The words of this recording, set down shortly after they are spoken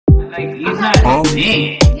Like, he's not a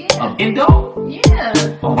bin. Yeah. A bando? Yeah.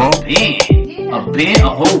 A bin. Yeah. A bin? A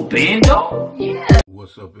whole bando? Yeah.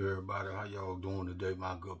 What's up, everybody? How y'all doing today,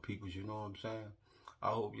 my good peoples? You know what I'm saying? I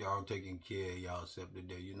hope y'all taking care of y'all self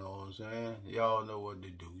today. You know what I'm saying? Y'all know what to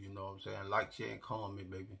do. You know what I'm saying? Like, share, and comment,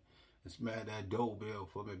 baby. And smash that doorbell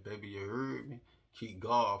for me, baby. You heard me? Keep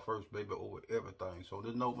God first, baby, over everything. So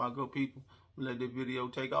just know, my good people, let this video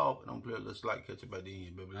take off, and I'm playing a little slight catch it by the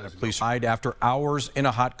end, baby. Police died after hours in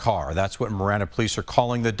a hot car. That's what Marana police are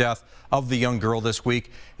calling the death of the young girl this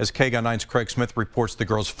week. As KGUN 9's Craig Smith reports, the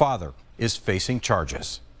girl's father is facing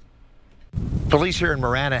charges. Police here in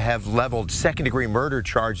Marana have leveled second-degree murder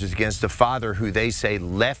charges against a father who they say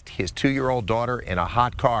left his 2-year-old daughter in a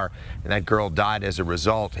hot car, and that girl died as a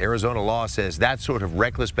result. Arizona law says that sort of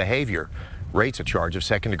reckless behavior rates a charge of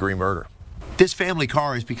second-degree murder. This family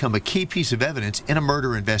car has become a key piece of evidence in a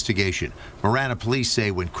murder investigation. Marana police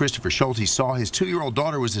say when Christopher Schulte saw his 2-year-old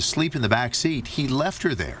daughter was asleep in the back seat, he left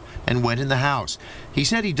her there and went in the house. He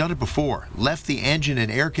said he'd done it before, left the engine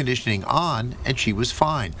and air conditioning on, and she was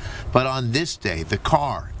fine. But on this day, the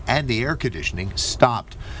car and the air conditioning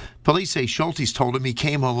stopped. Police say Schulte's told him he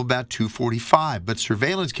came home about 2:45, but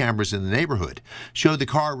surveillance cameras in the neighborhood showed the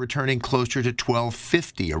car returning closer to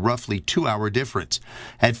 12:50, a roughly 2-hour difference.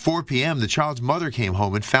 At 4 p.m., the child's mother came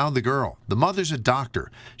home and found the girl. The mother's a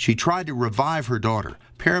doctor. She tried to revive her daughter.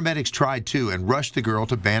 Paramedics tried too and rushed the girl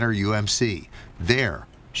to Banner UMC. There,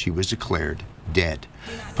 she was declared dead.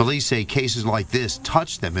 Police say cases like this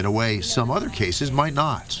touch them in a way some other cases might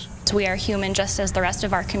not. We are human just as the rest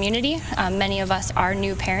of our community. Many of us are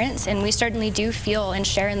new parents, and we certainly do feel and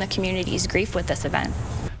share in the community's grief with this event.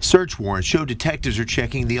 Search warrants show detectives are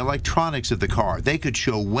checking the electronics of the car. They could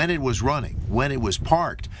show when it was running, when it was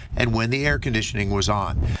parked, and when the air conditioning was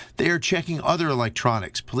on. They are checking other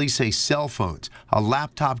electronics. Police say cell phones, a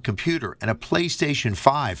laptop computer, and a PlayStation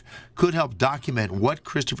 5 could help document what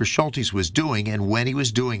Christopher Schulte was doing and when he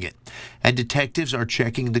was doing it. And detectives are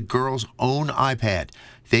checking the girl's own iPad.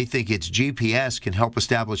 They think its GPS can help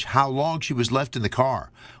establish how long she was left in the car,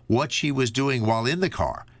 what she was doing while in the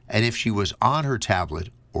car, and if she was on her tablet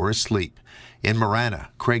or asleep. In Marana,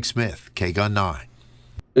 Craig Smith, KGUN 9.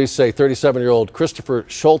 Police say 37-year-old Christopher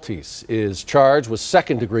Schulte is charged with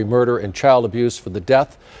second-degree murder and child abuse for the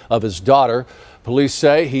death of his daughter. Police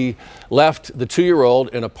say he left the 2-year-old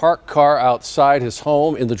in a parked car outside his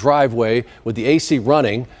home in the driveway with the AC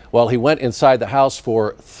running while he went inside the house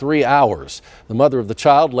for 3 hours. The mother of the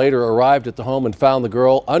child later arrived at the home and found the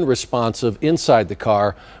girl unresponsive inside the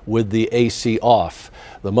car with the AC off.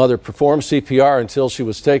 The mother performed CPR until she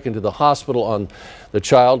was taken to the hospital on the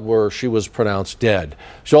child, where she was pronounced dead.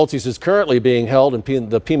 Schulte is currently being held in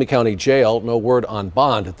the Pima County Jail. No word on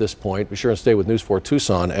bond at this point. Be sure and stay with News 4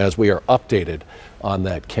 Tucson as we are updated on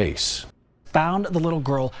that case. Found the little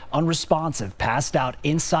girl unresponsive, passed out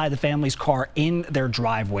inside the family's car in their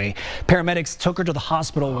driveway. Paramedics took her to the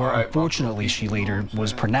hospital where unfortunately she later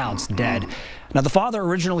was pronounced dead. Now, the father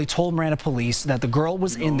originally told Marana police that the girl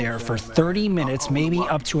was in there for 30 minutes, maybe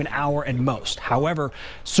up to an hour at most. However,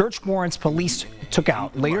 search warrants police took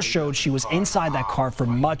out later showed she was inside that car for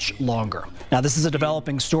much longer. Now, this is a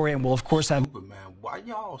developing story and we'll, of course, have... Man, why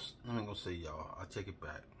y'all... I ain't gonna say y'all. I take it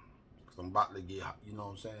back. I'm about to get, you know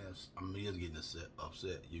what I'm saying? I'm just getting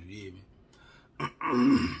upset. You feel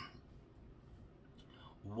me?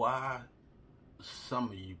 Why some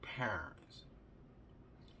of you parents,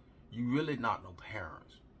 you really not no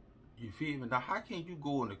parents. You feel me? Now, how can you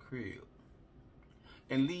go in the crib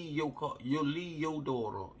and leave your car, leave your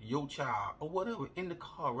daughter, your child, or whatever in the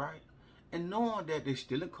car, right? And knowing that they're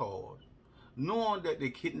stealing cars, knowing that they're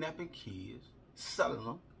kidnapping kids, selling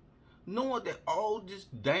them, knowing that all this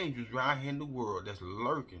dangers right here in the world that's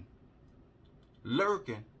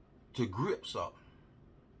lurking to grip something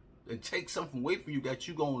and take something away from you that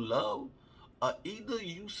you gonna love, or either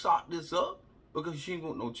you sock this up because you ain't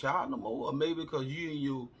got no child no more, or maybe because you and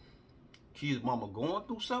your kid's mama going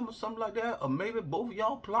through something like that, or maybe both of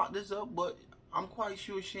y'all plot this up, but I'm quite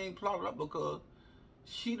sure she ain't plotted up because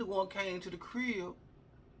she the one came to the crib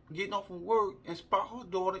getting off from work and spot her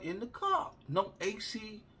daughter in the car. No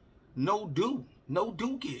AC, no dookie, no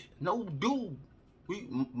do. We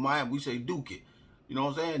say dookie. You know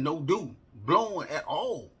what I'm saying? No do. Blowing at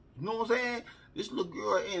all. You know what I'm saying? This little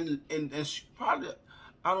girl and she probably,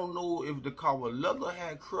 I don't know if the car was leather,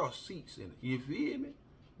 had crushed seats in it. You feel me?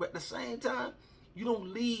 But at the same time, you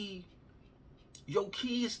don't leave your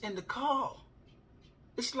kids in the car.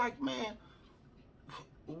 It's like, man,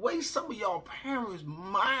 way some of y'all parents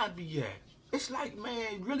mind be at. It's like,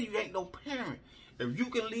 man, really you ain't no parent. If you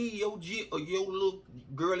can leave your little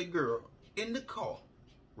girly girl in the car,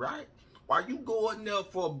 right? While you go in there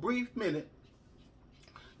for a brief minute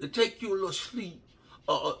to take you a little sleep,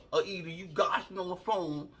 or either you gossiping on the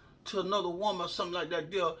phone to another woman or something like that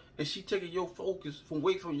there, and she taking your focus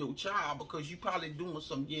away from your child because you probably doing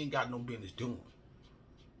something you ain't got no business doing.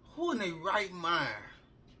 Who in their right mind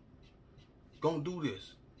gonna do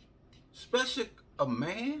this? Especially a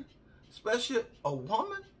man? Especially a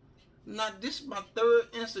woman? Now, this is my third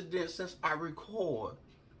incident since I record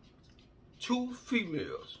 2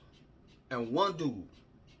 females and 1 dude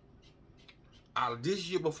out of this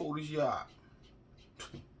year before this year out.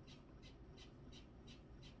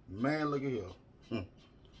 Man, look at here.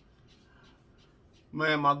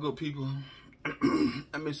 Man, my good people,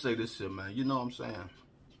 let me say this here, man. You know what I'm saying?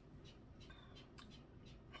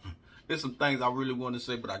 There's some things I really want to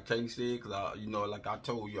say, but I can't say it because, you know, like I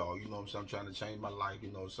told y'all, you know what I'm saying? I'm trying to change my life,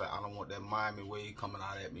 you know what I'm saying? I don't want that Miami way coming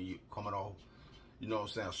out at me, coming off, you know what I'm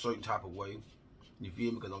saying, a certain type of way. You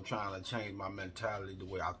feel me? Because I'm trying to change my mentality, the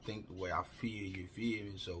way I think, the way I feel, you feel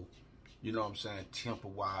me? So, you know what I'm saying,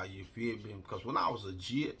 temper-wise, you feel me? Because when I was a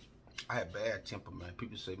jit, I had bad temper, man.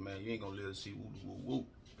 People say, man, you ain't going to live to see woo-woo-woo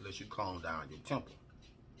unless you calm down your temper.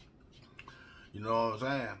 You know what I'm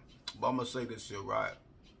saying? But I'm going to say this here, right?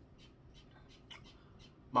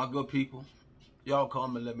 My good people, y'all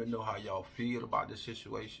come and let me know how y'all feel about this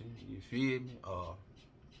situation. You feel me?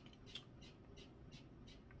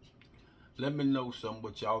 Let me know something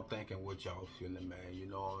what y'all thinking, what y'all feeling, man. You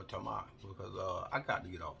know what I'm talking about? Because I got to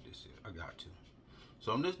get off this here. I got to.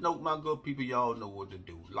 So on this note, my good people, y'all know what to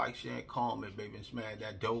do. Like, share, and comment, baby, and smash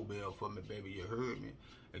that doorbell for me, baby. You heard me?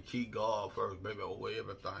 And keep God first, baby, over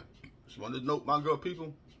everything. So on this note, my good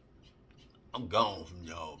people, I'm gone from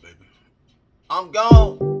y'all, baby. I'm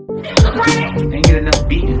gone. Ain't get enough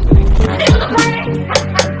beating for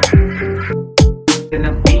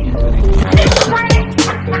enough beating for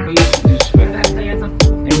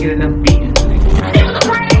Ain't get enough beating for